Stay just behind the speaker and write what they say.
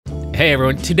Hey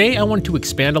everyone, today I want to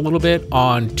expand a little bit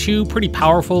on two pretty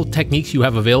powerful techniques you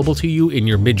have available to you in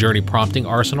your Midjourney prompting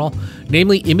arsenal,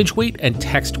 namely image weight and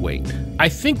text weight. I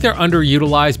think they're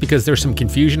underutilized because there's some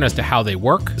confusion as to how they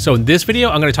work. So in this video,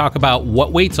 I'm going to talk about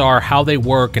what weights are, how they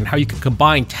work, and how you can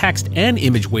combine text and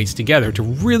image weights together to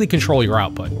really control your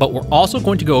output. But we're also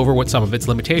going to go over what some of its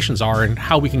limitations are and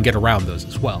how we can get around those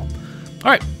as well.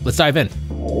 All right, let's dive in.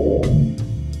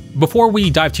 Before we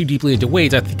dive too deeply into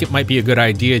weights, I think it might be a good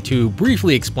idea to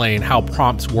briefly explain how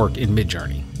prompts work in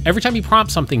Midjourney. Every time you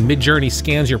prompt something, Midjourney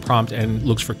scans your prompt and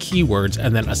looks for keywords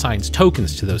and then assigns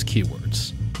tokens to those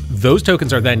keywords. Those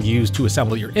tokens are then used to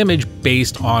assemble your image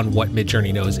based on what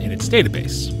Midjourney knows in its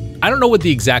database. I don't know what the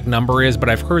exact number is, but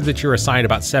I've heard that you're assigned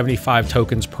about 75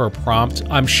 tokens per prompt.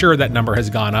 I'm sure that number has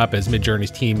gone up as Midjourney's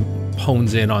team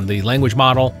hones in on the language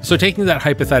model. So taking that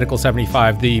hypothetical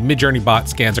 75, the Midjourney bot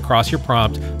scans across your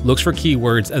prompt, looks for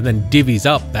keywords, and then divvies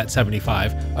up that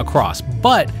 75 across.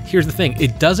 But here's the thing,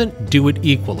 it doesn't do it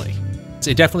equally.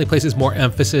 It definitely places more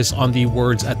emphasis on the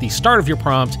words at the start of your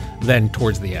prompt than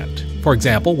towards the end. For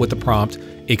example, with the prompt,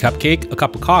 a cupcake, a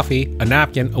cup of coffee, a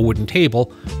napkin, a wooden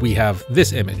table, we have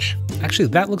this image. Actually,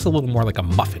 that looks a little more like a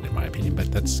muffin in my opinion,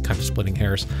 but that's kind of splitting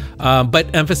hairs.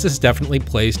 But emphasis definitely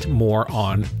placed more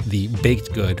on the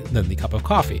baked good than the cup of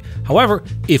coffee. However,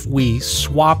 if we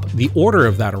swap the order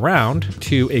of that around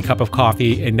to a cup of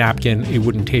coffee, a napkin, a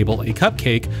wooden table, a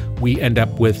cupcake, we end up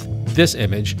with this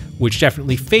image, which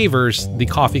definitely favors the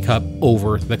coffee cup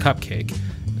over the cupcake.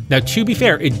 Now, to be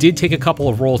fair, it did take a couple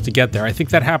of rolls to get there. I think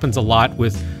that happens a lot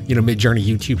with, Midjourney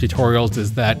YouTube tutorials,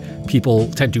 is that people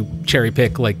tend to cherry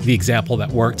pick like the example that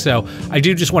worked. So I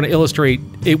do just want to illustrate,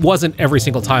 it wasn't every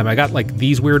single time. I got like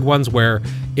these weird ones where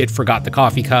it forgot the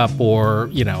coffee cup or,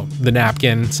 the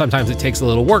napkin. Sometimes it takes a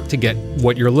little work to get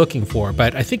what you're looking for,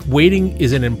 but I think weighting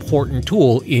is an important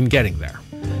tool in getting there.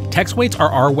 Text weights are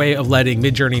our way of letting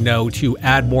Midjourney know to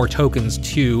add more tokens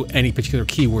to any particular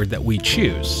keyword that we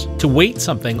choose. To weight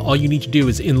something, all you need to do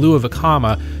is, in lieu of a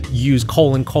comma, use :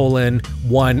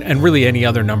 1, and really any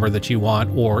other number that you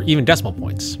want, or even decimal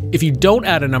points. If you don't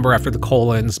add a number after the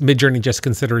colons, Midjourney just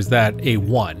considers that a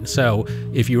 1. So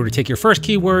if you were to take your first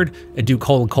keyword and do :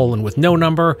 with no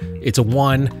number, it's a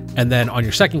 1. And then on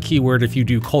your second keyword, if you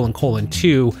do :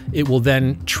 2, it will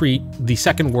then treat the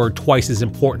second word twice as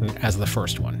important as the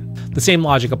first one. The same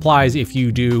logic applies if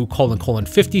you do :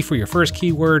 50 for your first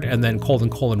keyword and then :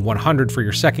 100 for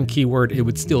your second keyword. It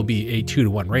would still be a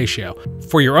 2-to-1 ratio.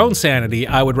 For your own sanity,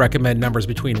 I would recommend numbers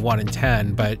between 1 and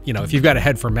 10, but if you've got a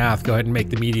head for math, go ahead and make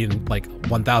the median like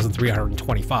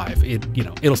 1,325.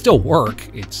 It'll still work.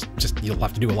 It's just you'll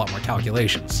have to do a lot more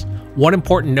calculations. One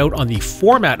important note on the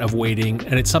format of weighting,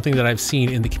 and it's something that I've seen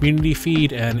in the community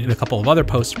feed and in a couple of other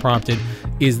posts prompted,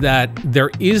 is that there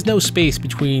is no space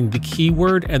between the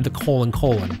keyword and the :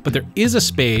 but there is a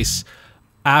space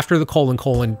after the :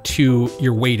 to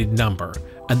your weighted number.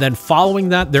 And then following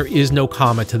that, there is no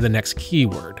comma to the next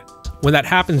keyword. When that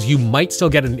happens, you might still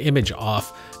get an image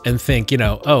off and think,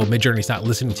 oh, Midjourney's not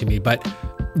listening to me. But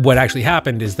what actually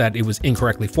happened is that it was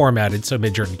incorrectly formatted, so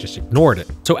Midjourney just ignored it.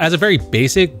 So as a very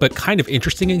basic but kind of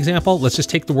interesting example, let's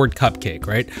just take the word cupcake,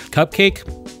 right? Cupcake,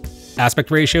 aspect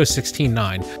ratio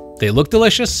 16:9. They look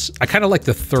delicious. I kind of like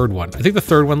the third one. I think the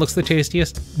third one looks the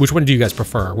tastiest. Which one do you guys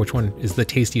prefer? Which one is the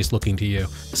tastiest looking to you?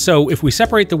 So if we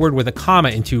separate the word with a comma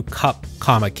into cup,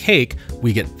 cake,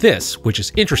 we get this, which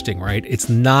is interesting, right? It's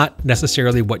not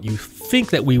necessarily what you think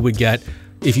that we would get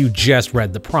if you just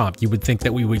read the prompt. You would think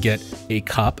that we would get a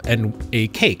cup and a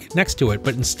cake next to it,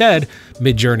 but instead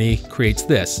Midjourney creates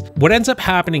this. What ends up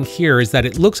happening here is that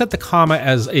it looks at the comma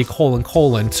as a :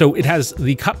 so it has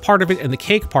the cup part of it and the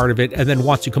cake part of it, and then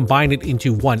wants to combine it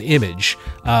into one image.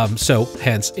 So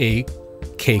hence a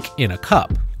cake in a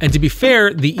cup. And to be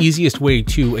fair, the easiest way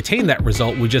to attain that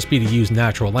result would just be to use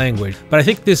natural language. But I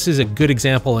think this is a good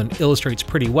example and illustrates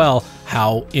pretty well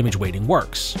how image weighting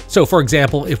works. So for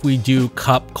example, if we do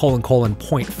cup :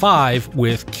 0.5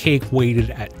 with cake weighted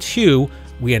at 2,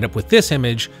 we end up with this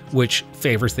image, which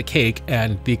favors the cake,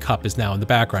 and the cup is now in the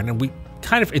background. And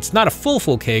it's not a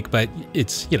full cake, but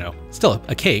it's, still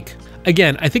a cake.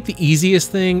 Again, I think the easiest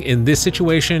thing in this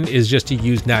situation is just to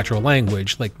use natural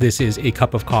language, like this is a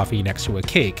cup of coffee next to a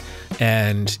cake,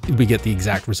 and we get the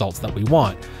exact results that we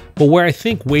want. But where I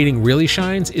think weighting really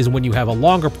shines is when you have a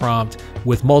longer prompt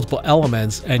with multiple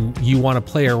elements and you want to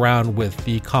play around with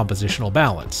the compositional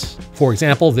balance. For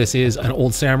example, this is an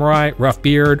old samurai, rough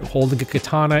beard, holding a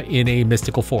katana in a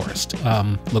mystical forest.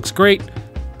 Looks great,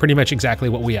 pretty much exactly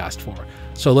what we asked for.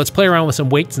 So let's play around with some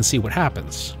weights and see what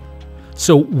happens.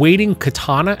 So weighting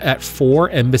katana at 4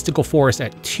 and mystical forest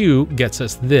at 2 gets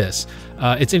us this.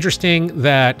 It's interesting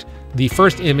that The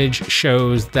first image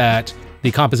shows that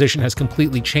the composition has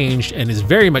completely changed and is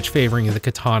very much favoring the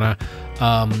katana.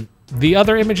 The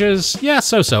other images, yeah,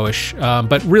 so-so-ish,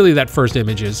 but really that first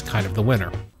image is kind of the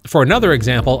winner. For another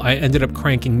example, I ended up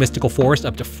cranking Mystical Forest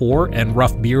up to 4 and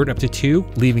Rough Beard up to 2,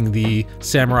 leaving the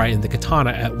samurai and the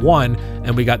katana at 1,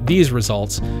 and we got these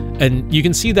results. And you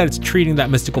can see that it's treating that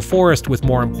Mystical Forest with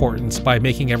more importance by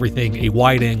making everything a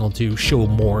wide angle to show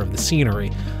more of the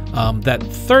scenery. That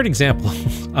third example,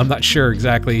 I'm not sure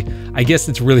exactly. I guess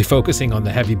it's really focusing on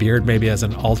the heavy beard, maybe as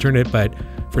an alternate, but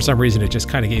for some reason it just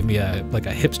kind of gave me a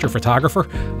hipster photographer.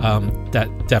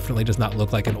 That definitely does not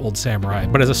look like an old samurai.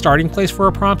 But as a starting place for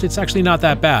a prompt, it's actually not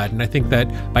that bad. And I think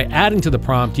that by adding to the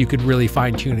prompt, you could really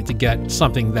fine tune it to get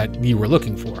something that you were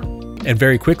looking for. And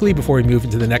very quickly, before we move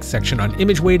into the next section on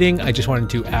image weighting, I just wanted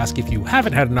to ask if you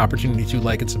haven't had an opportunity to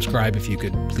like and subscribe, if you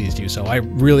could please do so. I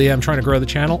really am trying to grow the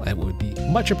channel and it would be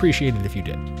much appreciated if you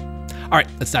did. All right,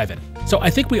 let's dive in. So I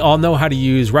think we all know how to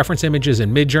use reference images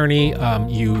in Midjourney.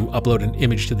 You upload an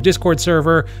image to the Discord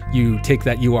server, you take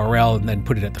that URL and then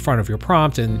put it at the front of your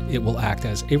prompt and it will act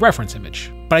as a reference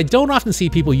image. But I don't often see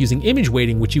people using image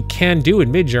weighting, which you can do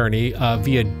in Midjourney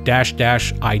via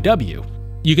 --IW.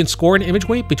 You can score an image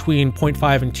weight between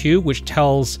 0.5 and 2, which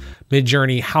tells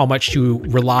Midjourney how much to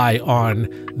rely on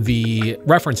the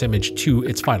reference image to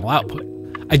its final output.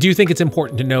 I do think it's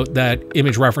important to note that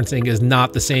image referencing is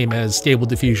not the same as Stable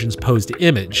Diffusion's pose to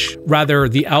image. Rather,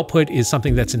 the output is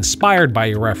something that's inspired by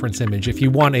your reference image. If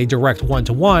you want a direct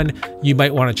one-to-one, you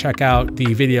might want to check out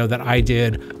the video that I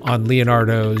did on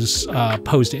Leonardo's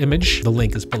pose to image. The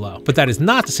link is below. But that is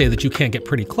not to say that you can't get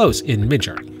pretty close in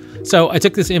Midjourney. So I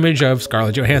took this image of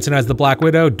Scarlett Johansson as the Black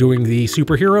Widow doing the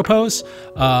superhero pose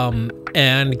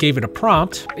and gave it a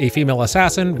prompt: a female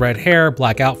assassin, red hair,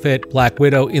 black outfit, Black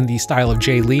Widow in the style of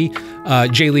Jay Lee.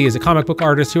 Jay Lee is a comic book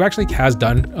artist who actually has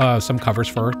done some covers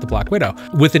for the Black Widow,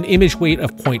 with an image weight of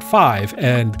 0.5,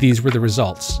 and these were the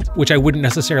results, which I wouldn't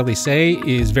necessarily say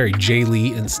is very Jay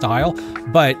Lee in style,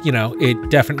 but you know,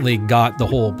 it definitely got the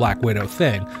whole Black Widow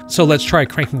thing. So let's try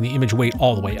cranking the image weight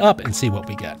all the way up and see what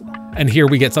we get. And here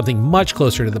we get something much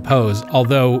closer to the pose,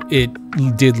 although it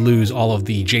did lose all of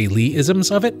the Jay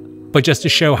Lee-isms of it. But just to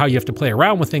show how you have to play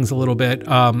around with things a little bit,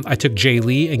 I took Jay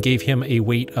Lee and gave him a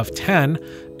weight of 10,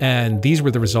 and these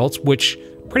were the results, which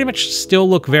pretty much still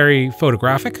look very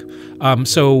photographic.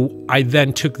 So I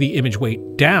then took the image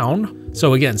weight down.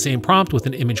 So again, same prompt with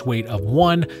an image weight of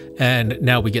 1, and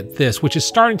now we get this, which is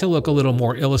starting to look a little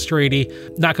more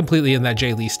illustraty, not completely in that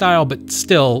Jay Lee style, but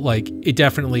still, like, it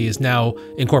definitely is now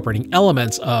incorporating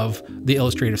elements of the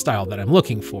illustrative style that I'm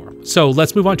looking for. So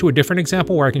let's move on to a different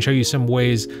example where I can show you some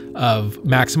ways of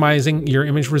maximizing your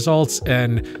image results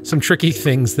and some tricky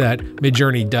things that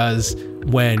Midjourney does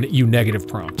when you negative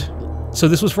prompt. So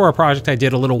this was for a project I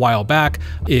did a little while back.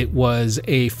 It was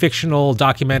a fictional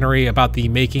documentary about the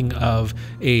making of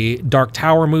a Dark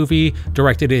Tower movie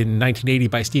directed in 1980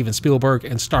 by Steven Spielberg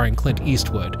and starring Clint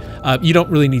Eastwood. You don't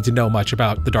really need to know much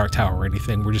about the Dark Tower or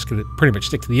anything. We're just going to pretty much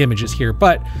stick to the images here.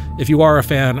 But if you are a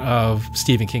fan of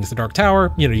Stephen King's The Dark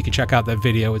Tower, you know, you can check out that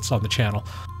video. It's on the channel.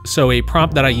 So a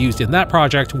prompt that I used in that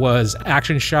project was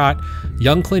action shot,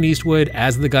 young Clint Eastwood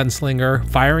as the gunslinger,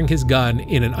 firing his gun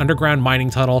in an underground mining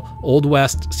tunnel, Old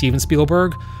West, Steven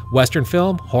Spielberg, Western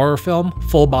film, horror film,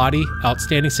 full body,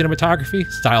 outstanding cinematography,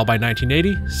 style by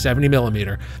 1980,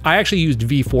 70mm. I actually used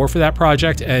V4 for that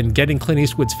project, and getting Clint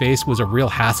Eastwood's face was a real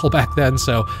hassle back then,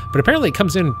 but apparently it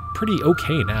comes in pretty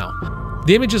okay now.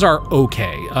 The images are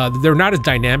okay. They're not as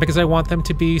dynamic as I want them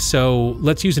to be, so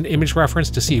let's use an image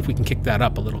reference to see if we can kick that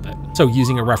up a little bit. So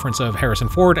using a reference of Harrison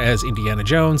Ford as Indiana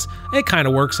Jones, it kind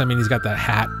of works. I mean, he's got that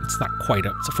hat. It's not quite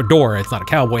it's a fedora. It's not a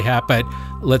cowboy hat, but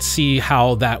let's see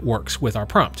how that works with our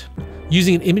prompt.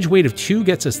 Using an image weight of 2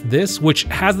 gets us this, which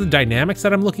has the dynamics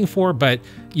that I'm looking for, but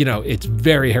you know, it's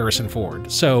very Harrison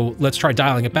Ford. So let's try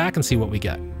dialing it back and see what we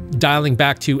get. Dialing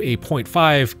back to a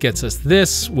 0.5 gets us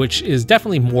this, which is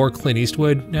definitely more Clint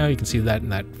Eastwood. Now you can see that in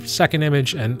that second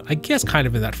image, and I guess kind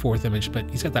of in that fourth image, but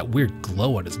he's got that weird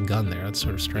glow on his gun there. That's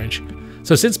sort of strange.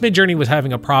 So since Midjourney was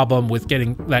having a problem with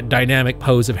getting that dynamic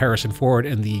pose of Harrison Ford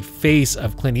and the face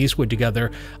of Clint Eastwood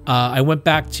together, I went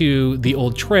back to the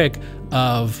old trick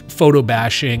of photo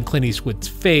bashing Clint Eastwood's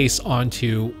face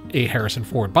onto a Harrison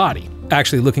Ford body.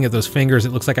 Actually, looking at those fingers,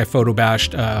 it looks like I photo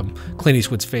bashed Clint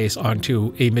Eastwood's face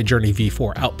onto a Midjourney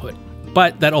V4 output.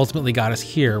 But that ultimately got us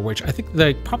here, which I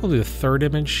think probably the third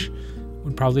image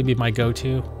would probably be my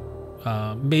go-to.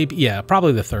 Maybe, yeah,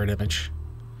 probably the third image.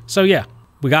 So yeah,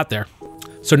 we got there.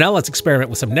 So now let's experiment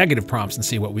with some negative prompts and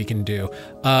see what we can do.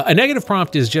 A negative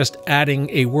prompt is just adding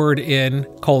a word in,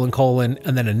 colon,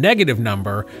 and then a negative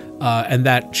number, and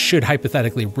that should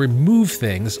hypothetically remove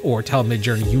things or tell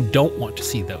Midjourney you don't want to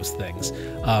see those things.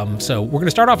 So we're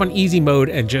gonna start off on easy mode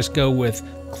and just go with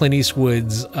Clint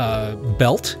Eastwood's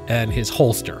belt and his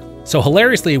holster. So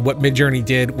hilariously, what Midjourney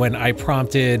did when I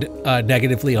prompted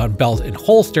negatively on belt and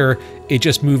holster, it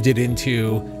just moved it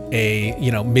into a,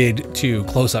 mid to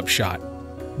close-up shot.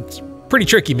 It's pretty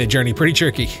tricky, Midjourney, pretty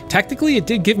tricky. Technically, it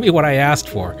did give me what I asked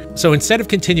for. So instead of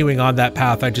continuing on that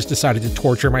path, I just decided to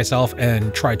torture myself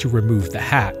and try to remove the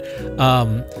hat.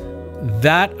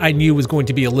 That I knew was going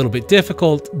to be a little bit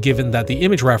difficult given that the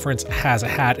image reference has a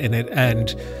hat in it,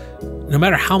 and no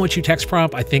matter how much you text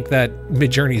prompt, I think that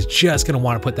Midjourney is just going to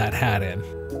want to put that hat in.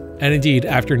 And indeed,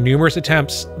 after numerous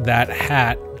attempts, that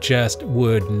hat just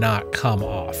would not come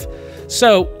off.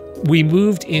 So we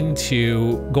moved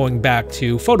into going back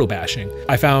to photo bashing.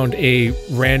 I found a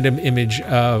random image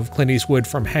of Clint Eastwood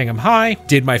from Hang 'em High,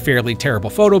 did my fairly terrible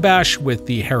photo bash with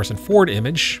the Harrison Ford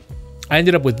image. I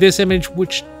ended up with this image,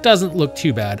 which doesn't look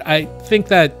too bad. I think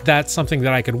that that's something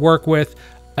that I could work with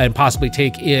and possibly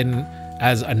take in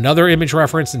as another image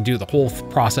reference and do the whole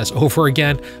process over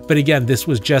again. But again, this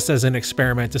was just as an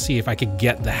experiment to see if I could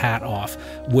get the hat off,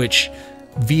 which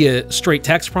via straight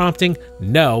text prompting,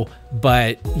 no,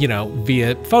 but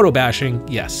via photo bashing,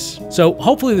 yes. So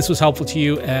hopefully this was helpful to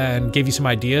you and gave you some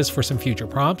ideas for some future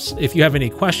prompts. If you have any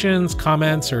questions,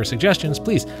 comments, or suggestions,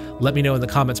 please let me know in the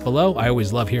comments below. I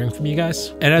always love hearing from you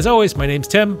guys. And as always, my name's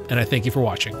Tim, and I thank you for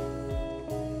watching.